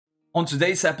On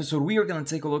today's episode, we are going to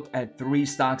take a look at three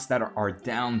stocks that are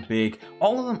down big.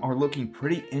 All of them are looking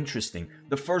pretty interesting.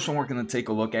 The first one we're going to take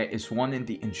a look at is one in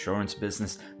the insurance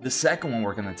business. The second one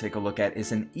we're going to take a look at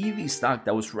is an EV stock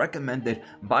that was recommended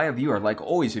by a viewer. Like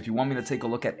always, if you want me to take a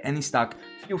look at any stock,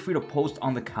 feel free to post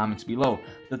on the comments below.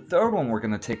 The third one we're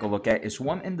going to take a look at is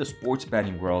one in the sports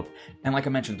betting world. And like I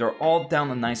mentioned, they're all down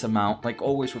a nice amount. Like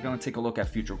always, we're going to take a look at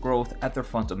future growth, at their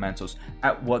fundamentals,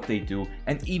 at what they do,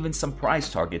 and even some price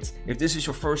targets. If this is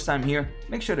your first time here,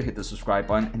 make sure to hit the subscribe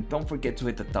button and don't forget to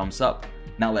hit the thumbs up.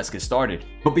 Now let's get started.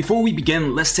 But before we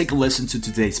begin, let's take a listen to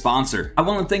today's sponsor. I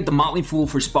want to thank The Motley Fool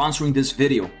for sponsoring this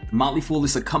video. The Motley Fool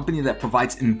is a company that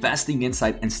provides investing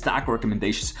insight and stock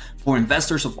recommendations for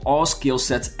investors of all skill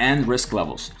sets and risk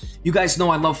levels. You guys know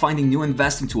I love finding new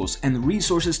investing tools and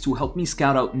resources to help me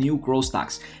scout out new growth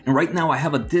stocks. And right now I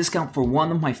have a discount for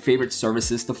one of my favorite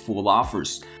services The Fool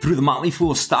offers. Through The Motley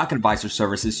Fool Stock Advisor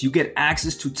services, you get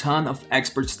access to a ton of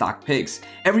expert stock picks.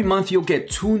 Every month you'll get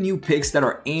 2 new picks that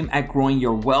are aimed at growing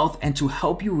your wealth and to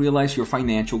help you realize your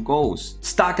financial goals.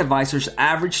 Stock Advisor's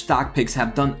average stock picks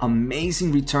have done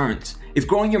amazing returns. If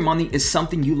growing your money is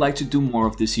something you'd like to do more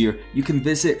of this year, you can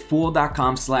visit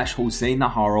fool.com/Jose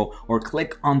Najarro or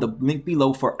click on the link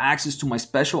below for access to my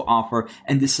special offer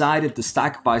and decide if the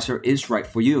Stock Advisor is right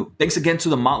for you. Thanks again to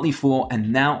the Motley Fool,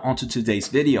 and now onto today's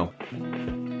video.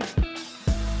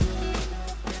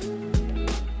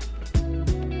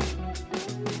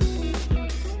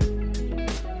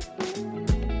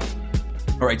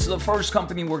 All right, so the first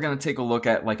company we're going to take a look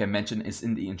at, like I mentioned, is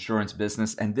in the insurance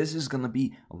business, and this is going to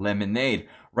be Lemonade.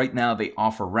 Right now, they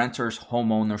offer renters,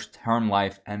 homeowners, term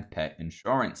life, and pet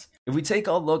insurance. If we take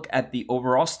a look at the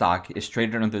overall stock, it's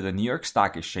traded under the New York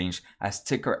Stock Exchange as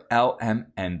ticker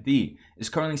LMND. It's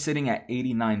currently sitting at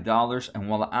 $89, and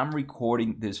while I'm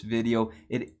recording this video,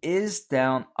 it is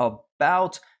down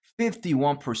about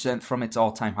 51% from its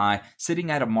all-time high, sitting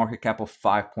at a market cap of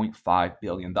 $5.5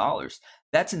 billion.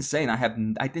 That's insane.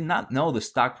 I did not know the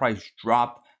stock price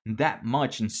dropped that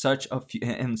much in such a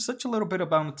little bit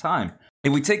amount of time.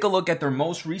 If we take a look at their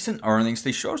most recent earnings,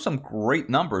 they show some great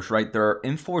numbers, right? Their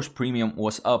in-force premium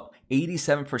was up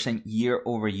 87% year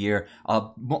over year. A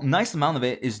nice amount of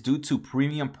it is due to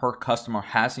premium per customer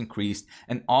has increased,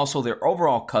 and also their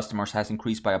overall customers has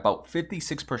increased by about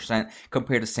 56%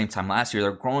 compared to the same time last year.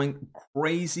 They're growing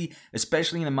crazy,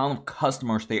 especially in the amount of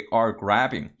customers they are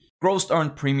grabbing. Gross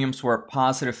earned premiums were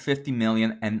positive $50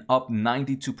 million and up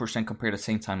 92% compared to the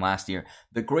same time last year.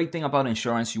 The great thing about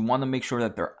insurance, you want to make sure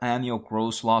that their annual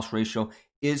gross loss ratio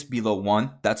is below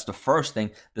 1. That's the first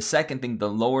thing. The second thing, the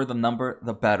lower the number,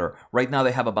 the better. Right now,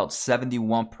 they have about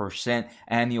 71%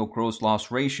 annual gross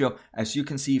loss ratio. As you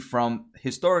can see from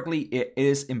historically, it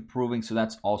is improving. So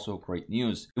that's also great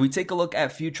news. If we take a look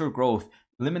at future growth,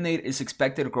 Lemonade is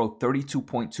expected to grow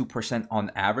 32.2%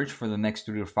 on average for the next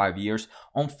 3 to 5 years.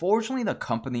 Unfortunately, the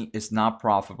company is not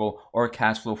profitable or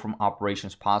cash flow from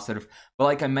operations positive. But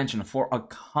like I mentioned, for a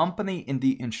company in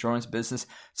the insurance business,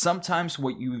 sometimes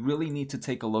what you really need to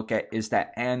take a look at is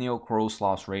that annual gross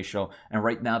loss ratio. And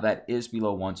right now that is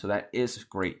below 1, so that is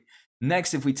great.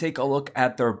 Next, if we take a look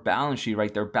at their balance sheet,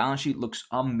 right, their balance sheet looks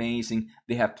amazing.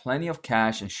 They have plenty of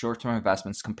cash and short-term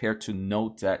investments compared to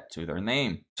no debt to their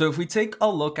name. So if we take a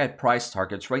look at price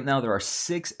targets, right now there are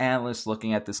 6 analysts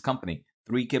looking at this company.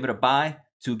 3 give it a buy,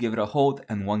 2 give it a hold,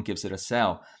 and 1 gives it a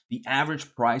sell. The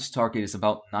average price target is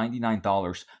about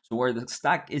 $99. So where the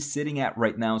stock is sitting at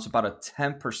right now is about a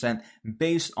 10%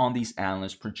 based on these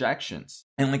analyst projections.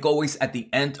 And like always, at the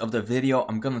end of the video,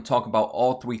 I'm going to talk about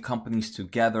all 3 companies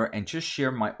together and just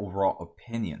share my overall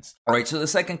opinions. All right, so the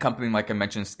second company, like I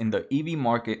mentioned, is in the EV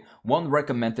market, one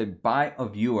recommended by a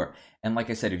viewer. And like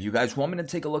I said, if you guys want me to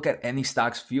take a look at any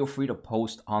stocks, feel free to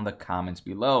post on the comments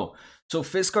below. So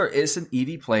Fisker is an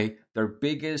EV play. Their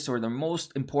biggest or their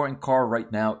most important car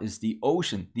right now is the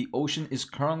Ocean. The Ocean is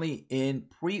currently in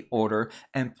pre-order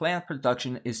and planned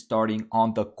production is starting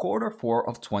on the Q4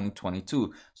 of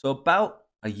 2022. So about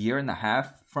a year and a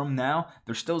half from now,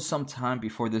 there's still some time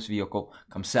before this vehicle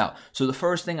comes out. So the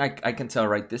first thing I can tell,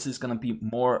 right, this is going to be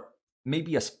more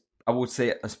maybe I would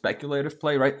say a speculative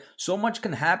play, right? So much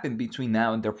can happen between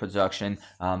now and their production.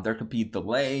 There could be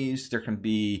delays. There can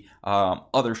be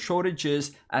other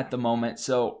shortages at the moment.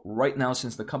 So right now,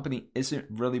 since the company isn't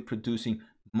really producing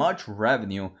much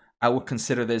revenue, I would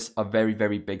consider this a very,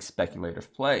 very big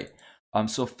speculative play.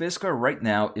 So Fisker right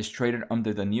now is traded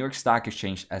under the New York Stock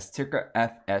Exchange as ticker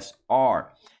FSR.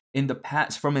 In the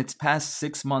past, from its past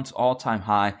 6 months all-time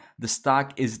high, the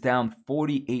stock is down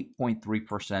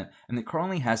 48.3%, and it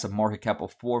currently has a market cap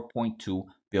of $4.2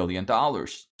 billion.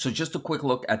 So just a quick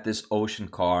look at this Ocean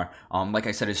car. Like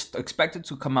I said, it's expected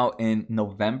to come out in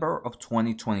November of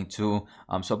 2022.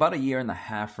 So about a year and a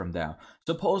half from now.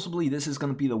 Supposedly, this is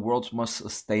going to be the world's most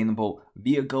sustainable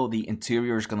vehicle. The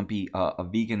interior is going to be a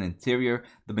vegan interior.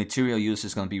 The material used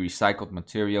is going to be recycled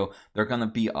material. There are going to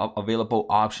be available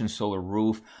option solar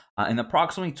roof and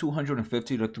approximately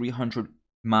 250 to 300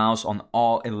 miles on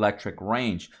all electric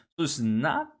range. So it's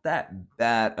not that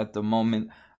bad at the moment.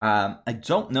 I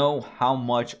don't know how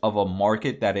much of a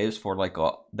market that is for like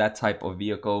that type of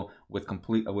vehicle with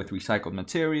recycled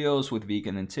materials, with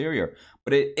vegan interior,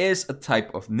 but it is a type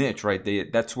of niche, right?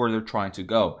 That's where they're trying to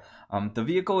go. The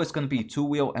vehicle is going to be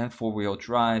 2-wheel and 4-wheel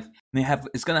drive.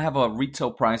 It's going to have a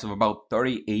retail price of about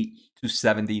 $38,000 to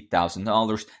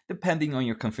 $70,000, depending on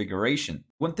your configuration.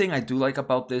 One thing I do like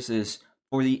about this is,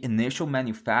 for the initial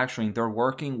manufacturing, they're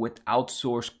working with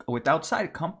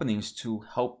outside companies to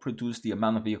help produce the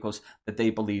amount of vehicles that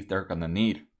they believe they're going to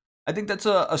need. I think that's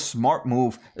a smart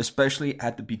move, especially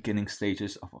at the beginning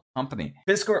stages of a company.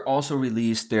 Fisker also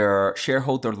released their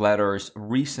shareholder letters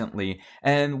recently,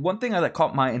 and one thing that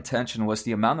caught my attention was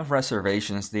the amount of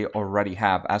reservations they already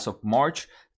have. As of March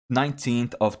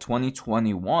 19th of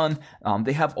 2021,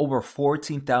 they have over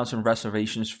 14,000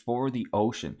 reservations for the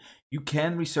Ocean. You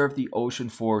can reserve the Ocean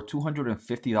for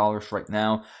 $250 right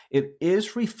now. It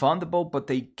is refundable, but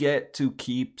they get to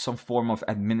keep some form of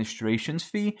administration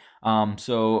fee.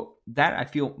 So that, I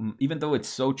feel, even though it's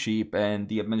so cheap and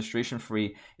the administration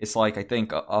fee is like, I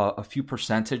think, a few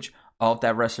percentage of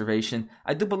that reservation,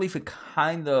 I do believe it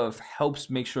kind of helps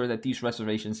make sure that these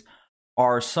reservations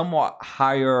are somewhat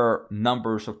higher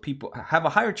numbers of people, have a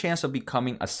higher chance of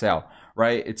becoming a sale,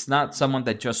 right? It's not someone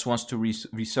that just wants to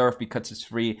reserve because it's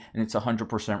free and it's 100%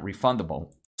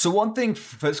 refundable. So one thing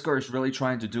Fisker is really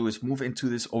trying to do is move into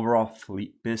this overall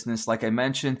fleet business. Like I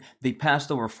mentioned, they passed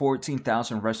over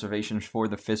 14,000 reservations for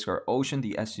the Fisker Ocean,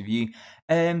 the SUV,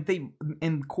 and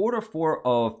in Q4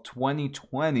 of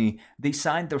 2020, they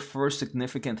signed their first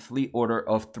significant fleet order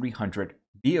of 300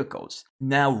 vehicles.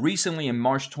 Now, recently in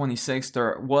March 26th,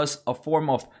 there was a form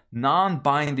of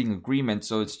non-binding agreement,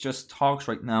 so it's just talks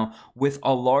right now, with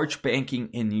a large banking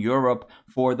in Europe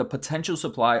for the potential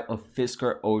supply of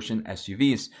Fisker Ocean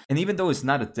SUVs. And even though it's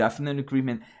not a definite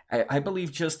agreement, I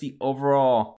believe just the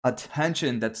overall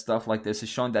attention that stuff like this is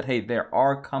showing that, hey, there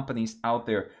are companies out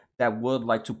there that would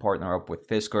like to partner up with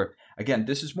Fisker. Again,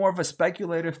 this is more of a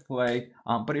speculative play,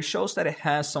 but it shows that it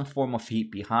has some form of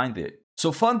heat behind it.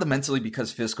 So fundamentally,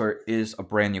 because Fisker is a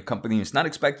brand new company, it's not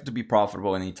expected to be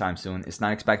profitable anytime soon. It's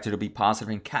not expected to be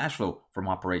positive in cash flow from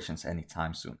operations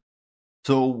anytime soon.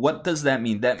 So what does that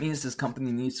mean? That means this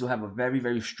company needs to have a very,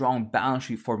 very strong balance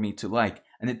sheet for me to like.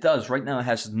 And it does. Right now, it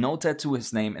has no debt to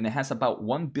its name, and it has about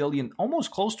 $1 billion, almost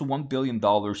close to $1 billion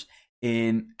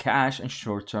in cash and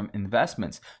short-term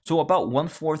investments. So about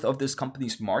 1/4 of this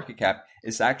company's market cap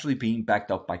is actually being backed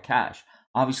up by cash.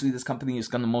 Obviously, this company is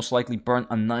going to most likely burn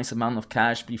a nice amount of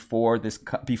cash before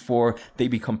they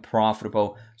become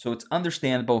profitable. So it's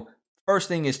understandable. First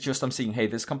thing is just I'm seeing, hey,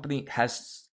 this company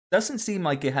doesn't seem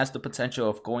like it has the potential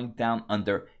of going down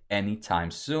under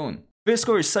anytime soon.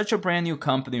 Fisker is such a brand new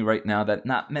company right now that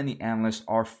not many analysts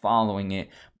are following it.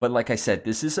 But like I said,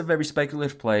 this is a very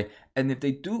speculative play. And if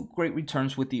they do great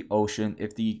returns with the Ocean,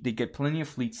 if they get plenty of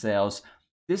fleet sales,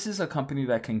 this is a company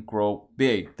that can grow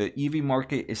big. The EV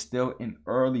market is still in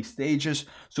early stages,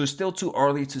 so it's still too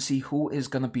early to see who is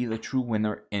going to be the true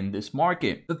winner in this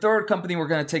market. The third company we're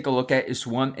going to take a look at is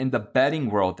one in the betting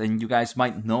world, and you guys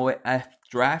might know it as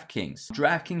DraftKings.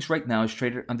 DraftKings right now is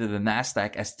traded under the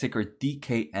NASDAQ as ticker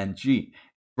DKNG.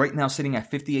 Right now sitting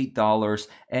at $58,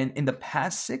 and in the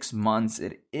past 6 months,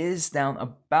 it is down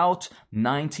about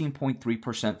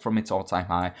 19.3% from its all-time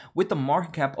high, with a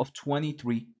market cap of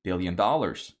 $23 billion.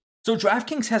 So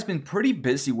DraftKings has been pretty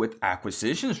busy with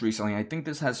acquisitions recently. I think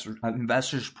this has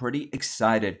investors pretty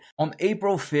excited. On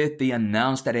April 5th, they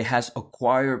announced that it has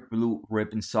acquired Blue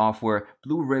Ribbon Software.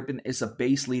 Blue Ribbon is a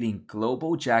base-leading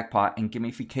global jackpot and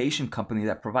gamification company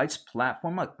that provides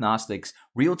platform agnostics,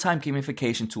 real-time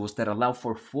gamification tools that allow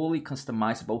for fully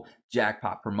customizable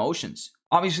jackpot promotions.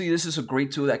 Obviously, this is a great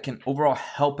tool that can overall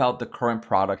help out the current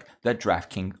product that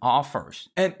DraftKings offers.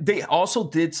 And they also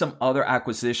did some other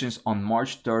acquisitions on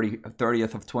March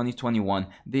 30th of 2021.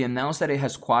 They announced that it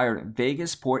has acquired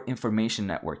Vegas Sport Information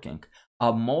Network Inc.,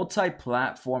 a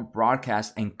multi-platform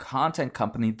broadcast and content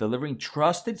company delivering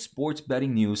trusted sports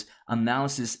betting news,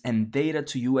 analysis, and data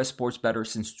to U.S. sports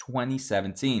bettors since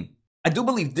 2017. I do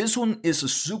believe this one is a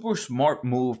super smart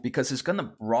move because it's going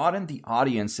to broaden the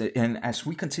audience. And as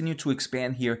we continue to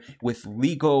expand here with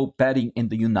legal betting in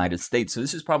the United States. So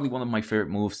this is probably one of my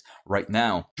favorite moves right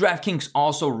now. DraftKings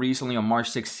also recently on March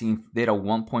 16th did a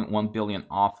 1.1 billion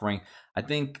offering. I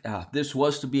think this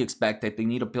was to be expected. They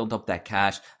need to build up that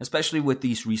cash, especially with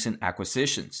these recent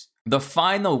acquisitions. The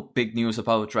final big news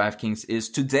about DraftKings is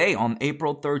today on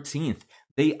April 13th.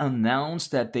 They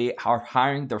announced that they are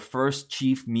hiring their first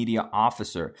chief media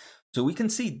officer. So we can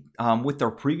see with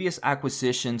their previous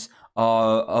acquisitions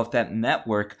of that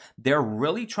network, they're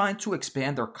really trying to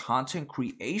expand their content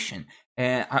creation.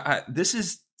 And this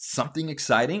is something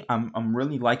exciting. I'm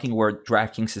really liking where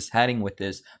DraftKings is heading with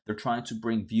this. They're trying to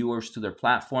bring viewers to their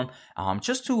platform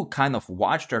just to kind of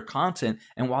watch their content.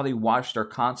 And while they watch their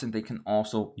content, they can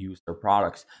also use their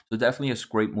products. So definitely a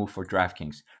great move for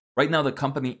DraftKings. Right now, the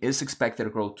company is expected to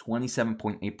grow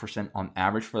 27.8% on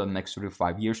average for the next 3 to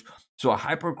 5 years. So a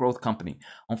hyper growth company.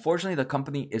 Unfortunately, the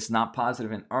company is not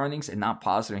positive in earnings and not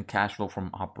positive in cash flow from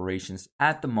operations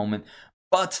at the moment.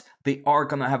 But they are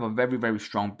going to have a very, very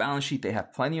strong balance sheet. They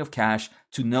have plenty of cash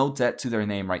to no debt to their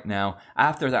name right now.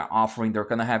 After that offering, they're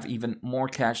going to have even more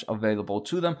cash available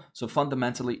to them. So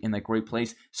fundamentally in a great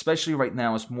place, especially right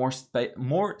now as more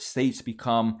states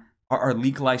are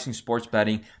legalizing sports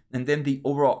betting. And then the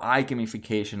overall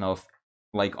iGamification of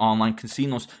like online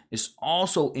casinos is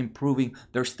also improving.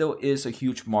 There still is a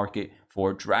huge market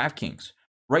for DraftKings.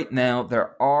 Right now,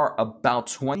 there are about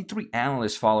 23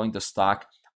 analysts following the stock.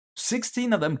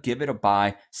 16 of them give it a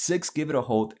buy, 6 give it a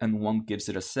hold, and 1 gives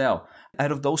it a sell.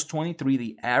 Out of those 23,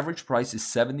 the average price is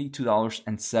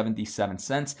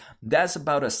 $72.77. That's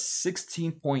about a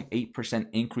 16.8%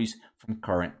 increase from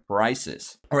current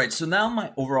prices. All right, so now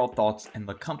my overall thoughts in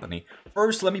the company.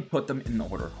 First, let me put them in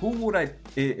order. Who would I,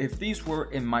 if these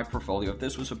were in my portfolio, if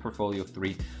this was a portfolio of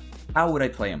 3, how would I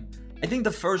play them? I think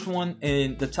the first one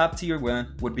in the top tier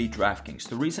one would be DraftKings.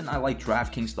 The reason I like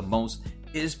DraftKings the most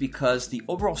is because the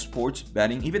overall sports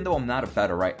betting, even though I'm not a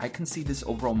bettor, right, I can see this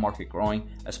overall market growing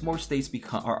as more states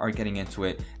are getting into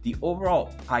it. The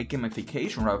overall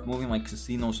iGamification, right, of moving like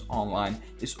casinos online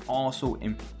is also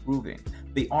improving.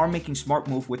 They are making smart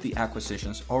move with the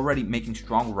acquisitions, already making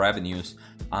strong revenues.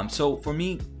 So for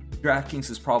me, DraftKings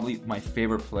is probably my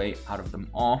favorite play out of them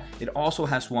all. It also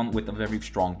has one with a very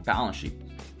strong balance sheet.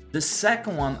 The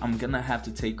second one I'm gonna have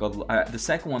to take the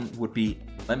second one would be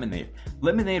Lemonade.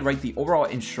 Lemonade, right, the overall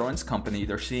insurance company,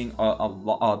 they're seeing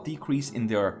a decrease in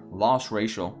their loss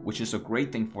ratio, which is a great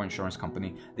thing for insurance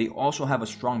company. They also have a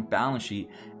strong balance sheet,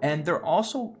 and they're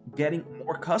also getting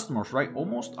more customers, right?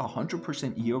 Almost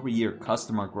 100% year-over-year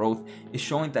customer growth is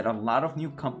showing that a lot of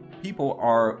new people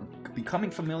are becoming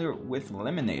familiar with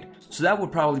Lemonade. So that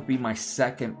would probably be my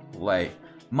second play.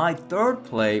 My third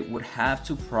play would have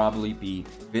to probably be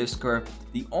Fisker.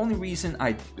 The only reason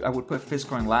I would put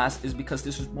Fisker in last is because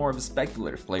this is more of a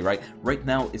speculative play, right? Right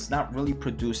now, it's not really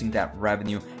producing that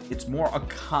revenue. It's more a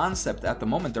concept at the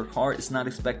moment. Their car is not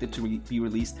expected to be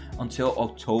released until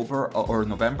October or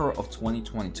November of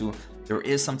 2022. There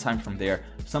is some time from there.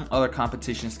 Some other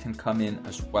competitions can come in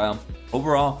as well.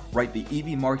 Overall, right, the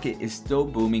EV market is still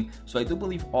booming, so I do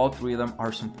believe all 3 of them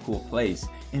are some cool plays.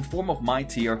 In form of my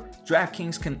tier,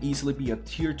 DraftKings can easily be a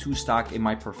tier 2 stock in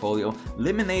my portfolio.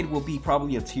 Lemonade will be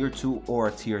probably a tier 2 or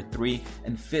a tier 3,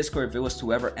 and Fisker, if it was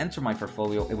to ever enter my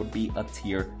portfolio, it would be a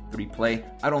tier 3 play.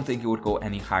 I don't think it would go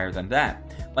any higher than that.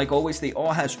 Like always, they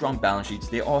all have strong balance sheets.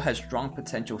 They all have strong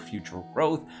potential future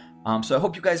growth. So I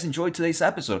hope you guys enjoyed today's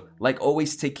episode. Like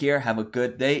always, take care, have a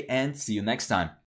good day, and see you next time.